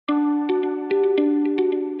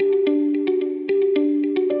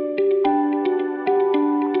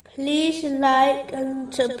like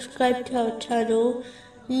and subscribe to our channel.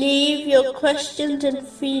 Leave your questions and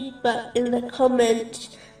feedback in the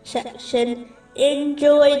comments section.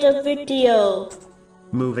 Enjoy the video.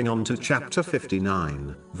 Moving on to chapter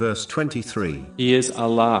 59, verse 23. He is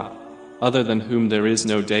Allah, other than whom there is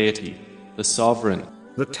no deity, the Sovereign.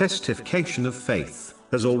 The testification of faith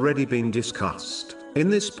has already been discussed in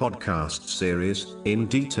this podcast series in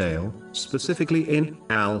detail, specifically in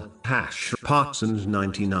parts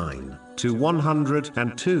 99 to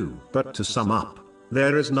 102. But to sum up,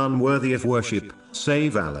 there is none worthy of worship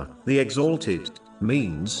save Allah, the Exalted,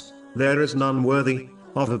 means there is none worthy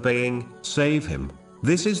of obeying save Him.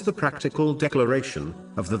 This is the practical declaration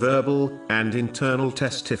of the verbal and internal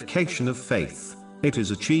testification of faith. It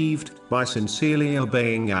is achieved by sincerely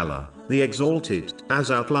obeying Allah, the Exalted. As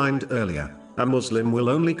outlined earlier, a Muslim will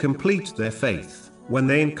only complete their faith when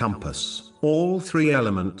they encompass all three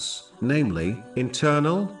elements, namely,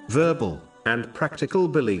 internal, verbal, and practical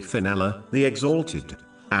belief in Allah, the Exalted.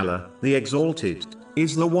 Allah, the Exalted,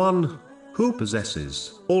 is the one who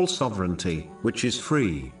possesses all sovereignty, which is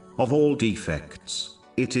free of all defects.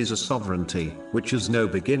 It is a sovereignty which has no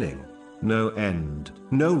beginning, no end,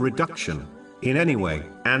 no reduction in any way,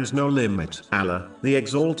 and no limit. Allah, the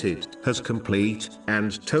Exalted, has complete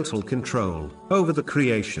and total control over the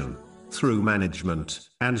creation, through management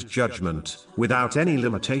and judgment, without any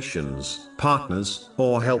limitations, partners,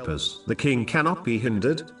 or helpers. The king cannot be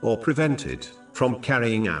hindered or prevented from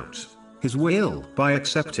carrying out his will by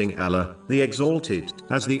accepting Allah, the Exalted,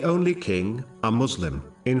 as the only king. A Muslim,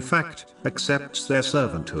 in fact, accepts their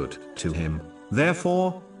servanthood to him.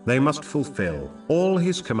 Therefore, they must fulfill all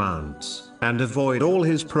his commands and avoid all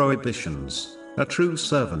his prohibitions. A true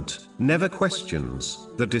servant never questions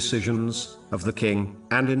the decisions of the king,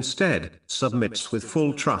 and instead submits with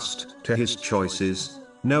full trust to his choices,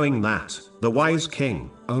 knowing that the wise king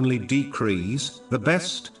only decrees the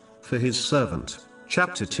best for his servant.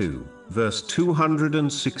 Chapter 2, verse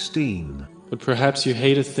 216. But perhaps you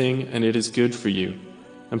hate a thing and it is good for you,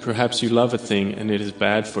 and perhaps you love a thing and it is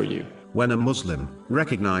bad for you. When a Muslim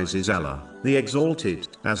recognizes Allah, the Exalted,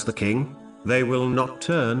 as the king, they will not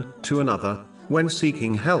turn to another when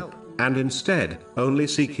seeking help, and instead only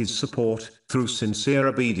seek his support through sincere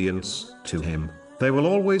obedience to him. They will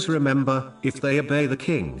always remember, if they obey the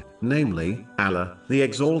king, namely, Allah, the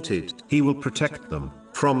Exalted, he will protect them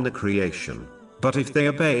from the creation. But if they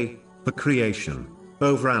obey the creation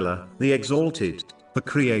over Allah, the Exalted, the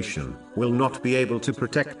creation will not be able to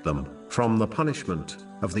protect them from the punishment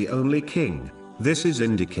of the only king. This is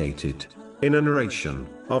indicated in a narration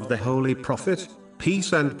of the Holy Prophet,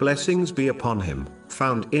 peace and blessings be upon him,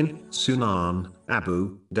 found in Sunan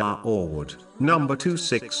Abu Dawud, number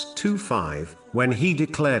 2625, when he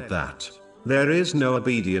declared that there is no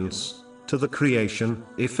obedience to the creation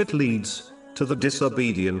if it leads to the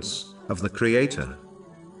disobedience of the Creator.